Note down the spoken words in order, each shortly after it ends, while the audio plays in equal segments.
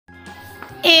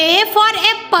A for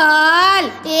apple.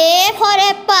 A for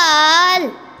apple.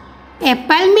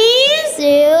 Apple means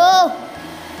Zero.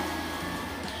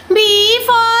 B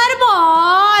for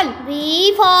ball.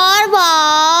 B for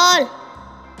ball.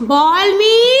 Ball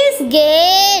means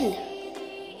Gain.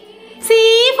 C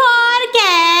for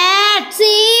cat. C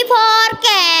for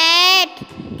cat.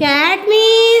 Cat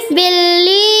means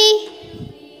Billy.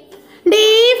 D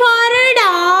for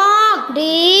dog.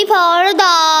 D for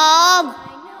dog.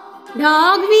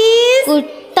 Dog means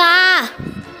Kutta.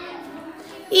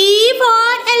 E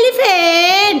for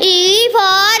elephant. E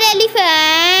for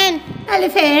elephant.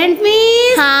 Elephant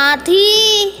means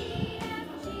Hathi.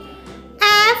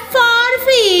 F for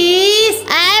fish.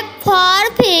 F for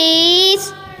fish.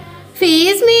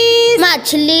 Fish means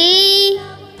Machli.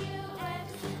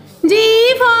 G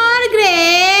for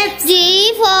grapes.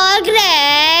 G for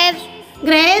grapes.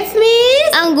 Grapes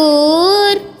means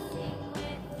Angur.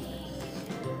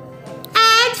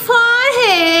 H for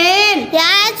hen.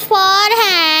 H for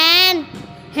hen.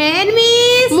 Hen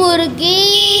means Murgi.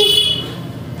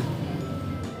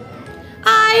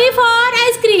 I for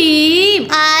ice cream.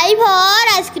 I for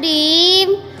ice cream.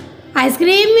 Ice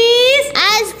cream means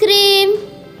Ice cream.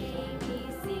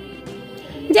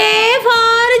 J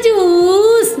for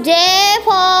juice. J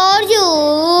for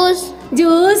juice.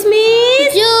 Juice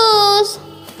means Juice.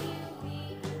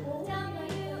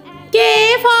 K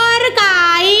for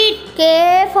kite.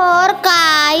 K for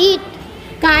kite.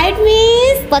 Kite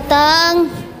means Patang.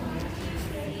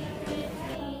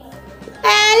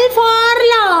 L for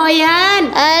lion.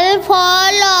 L for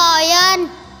lion.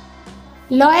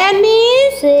 Lion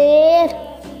means Sher.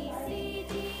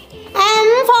 M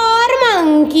for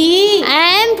monkey.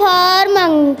 M for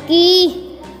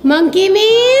monkey. Monkey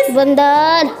means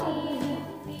Bandar.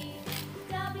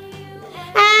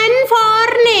 N for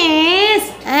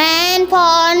nest. N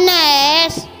for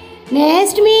nest.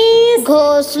 Nest means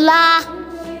Ghosla.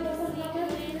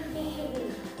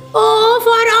 O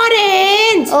for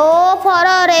orange. O for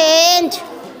orange.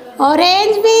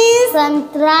 Orange means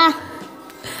Santra.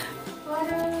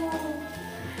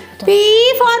 P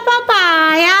for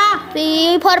papaya.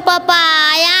 P for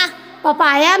papaya.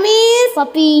 Papaya means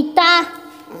Papita.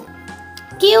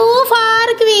 Q for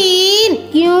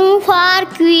queen. Q for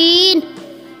queen.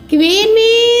 Queen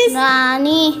means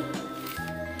Rani.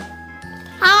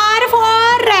 R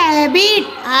for rabbit.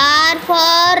 R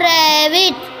for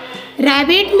rabbit.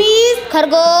 Rabbit means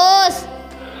Khargosh.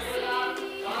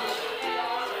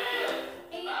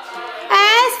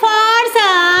 S for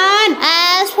sun.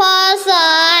 S for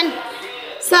sun.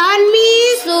 Sun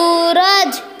means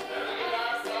Suraj.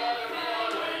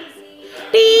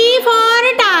 T for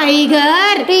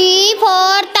tiger. T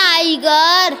for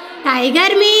tiger.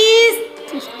 Tiger means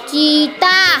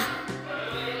Cheetah.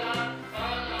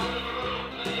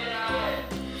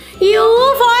 U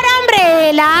for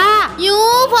umbrella. U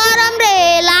for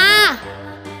umbrella.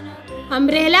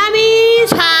 Umbrella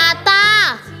means Chhata.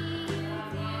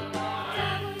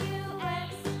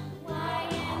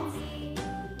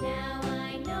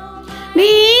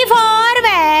 V for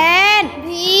van.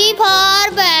 V for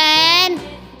van.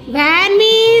 Van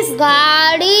means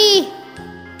Gaadi.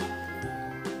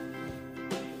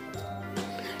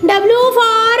 W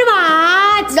for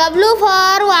watch. W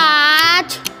for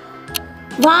watch.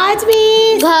 Watch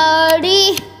means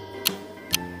Ghadi.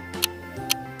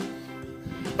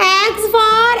 X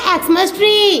for Xmas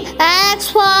tree.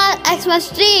 X for Xmas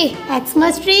tree.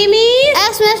 Xmas tree means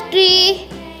Xmas tree.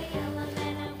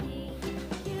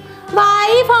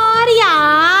 Y for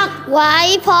yak.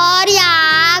 Y for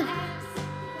yak.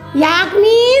 Yak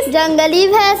means जंगली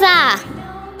भैंसा.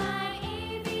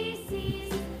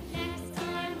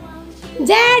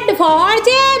 Z for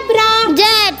zebra. Z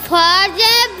for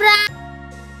zebra.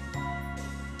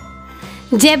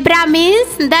 Zebra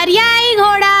means दरियाई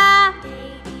घोड़ा.